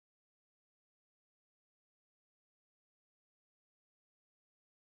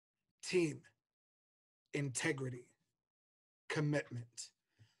team, integrity, commitment.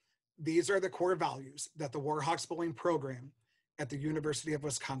 These are the core values that the Warhawks bowling program at the University of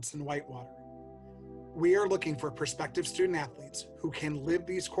Wisconsin-Whitewater. We are looking for prospective student athletes who can live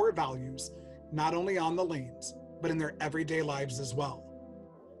these core values not only on the lanes, but in their everyday lives as well.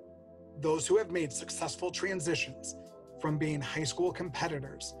 Those who have made successful transitions from being high school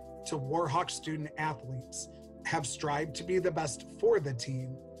competitors to Warhawks student athletes have strived to be the best for the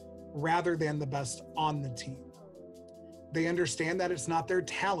team rather than the best on the team. They understand that it's not their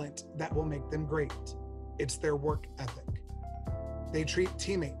talent that will make them great, it's their work ethic. They treat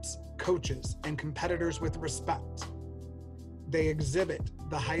teammates, coaches, and competitors with respect. They exhibit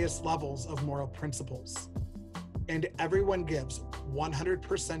the highest levels of moral principles. And everyone gives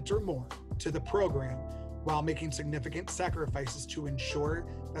 100% or more to the program while making significant sacrifices to ensure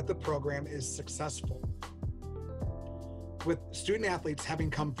that the program is successful. With student athletes having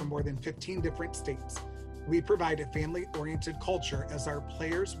come from more than 15 different states, we provide a family-oriented culture as our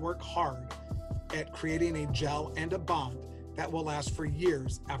players work hard at creating a gel and a bond that will last for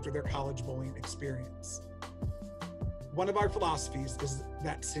years after their college bowling experience. One of our philosophies is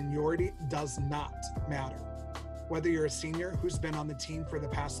that seniority does not matter. Whether you're a senior who's been on the team for the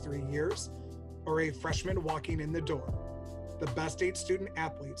past 3 years or a freshman walking in the door, the best 8 student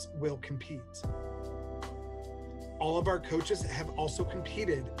athletes will compete. All of our coaches have also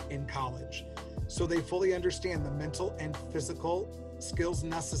competed in college, so they fully understand the mental and physical skills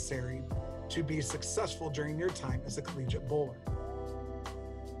necessary to be successful during your time as a collegiate bowler.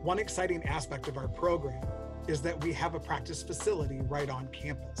 One exciting aspect of our program is that we have a practice facility right on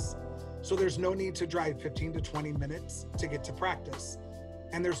campus. So there's no need to drive 15 to 20 minutes to get to practice,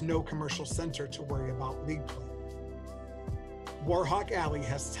 and there's no commercial center to worry about league play. Warhawk Alley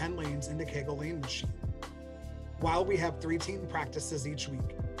has 10 lanes in the Kegel lane machine. While we have 3 team practices each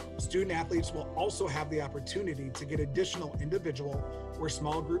week, student athletes will also have the opportunity to get additional individual or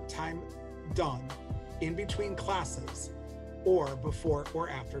small group time done in between classes or before or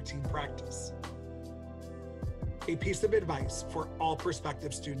after team practice. A piece of advice for all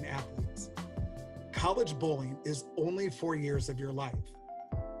prospective student athletes. College bowling is only 4 years of your life,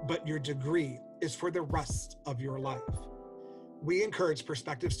 but your degree is for the rest of your life. We encourage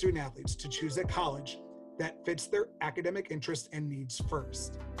prospective student athletes to choose a college that fits their academic interests and needs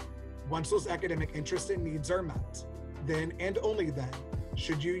first. Once those academic interests and needs are met, then and only then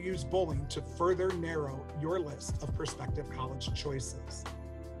should you use bowling to further narrow your list of prospective college choices.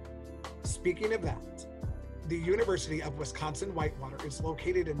 Speaking of that, the University of Wisconsin-Whitewater is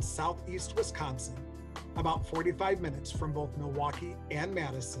located in southeast Wisconsin, about 45 minutes from both Milwaukee and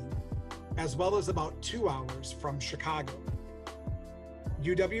Madison, as well as about 2 hours from Chicago.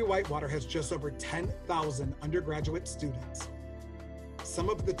 UW-Whitewater has just over 10,000 undergraduate students.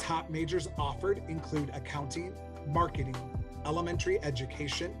 Some of the top majors offered include accounting, marketing, elementary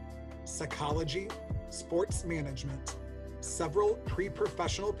education, psychology, sports management, several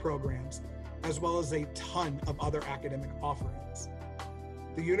pre-professional programs, as well as a ton of other academic offerings.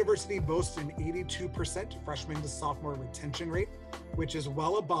 The university boasts an 82% freshman to sophomore retention rate, which is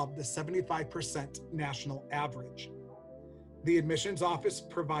well above the 75% national average. The admissions office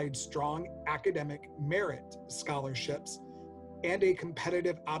provides strong academic merit scholarships and a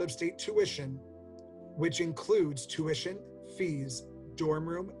competitive out-of-state tuition, which includes tuition, fees, dorm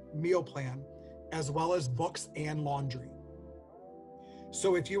room, meal plan, as well as books and laundry.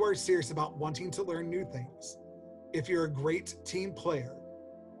 So if you are serious about wanting to learn new things, if you're a great team player,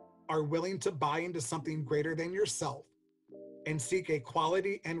 are willing to buy into something greater than yourself, and seek a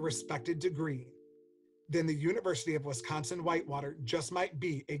quality and respected degree, then the University of Wisconsin-Whitewater just might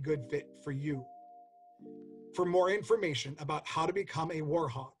be a good fit for you. For more information about how to become a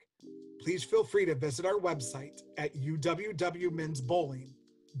Warhawk, please feel free to visit our website at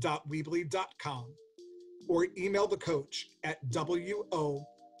uwwmensbowling.weebly.com or email the coach at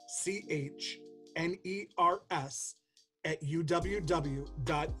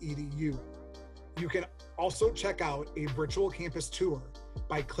wochners@uww.edu. You can also check out a virtual campus tour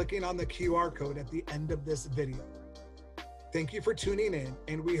by clicking on the QR code at the end of this video. Thank you for tuning in,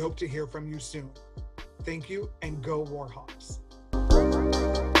 and we hope to hear from you soon. Thank you, and go Warhawks.